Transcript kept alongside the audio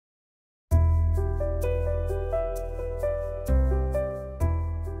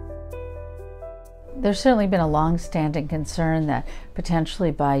There's certainly been a long-standing concern that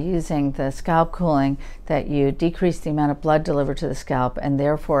potentially by using the scalp cooling that you decrease the amount of blood delivered to the scalp, and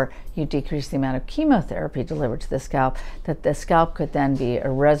therefore you decrease the amount of chemotherapy delivered to the scalp, that the scalp could then be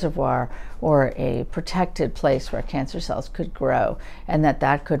a reservoir or a protected place where cancer cells could grow, and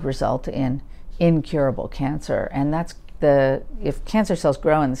that could result in incurable cancer. And if cancer cells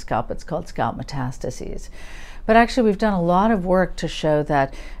grow in the scalp, it's called scalp metastases. But actually, we've done a lot of work to show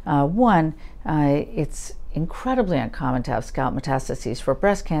that, one, it's incredibly uncommon to have scalp metastases for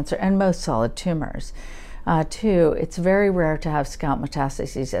breast cancer and most solid tumors. Two, it's very rare to have scalp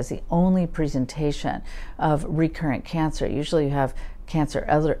metastases as the only presentation of recurrent cancer. Usually you have cancer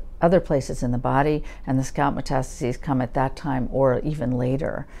other places in the body, and the scalp metastases come at that time or even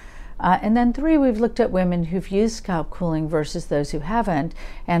later. And then three, we've looked at women who've used scalp cooling versus those who haven't,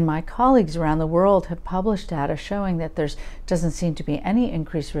 and my colleagues around the world have published data showing that there doesn't seem to be any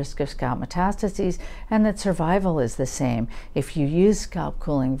increased risk of scalp metastases, and that survival is the same if you use scalp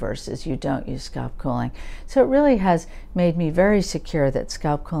cooling versus you don't use scalp cooling. So it really has made me very secure that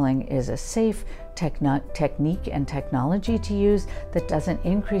scalp cooling is a safe technique and technology to use that doesn't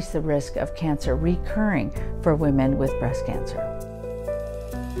increase the risk of cancer recurring for women with breast cancer.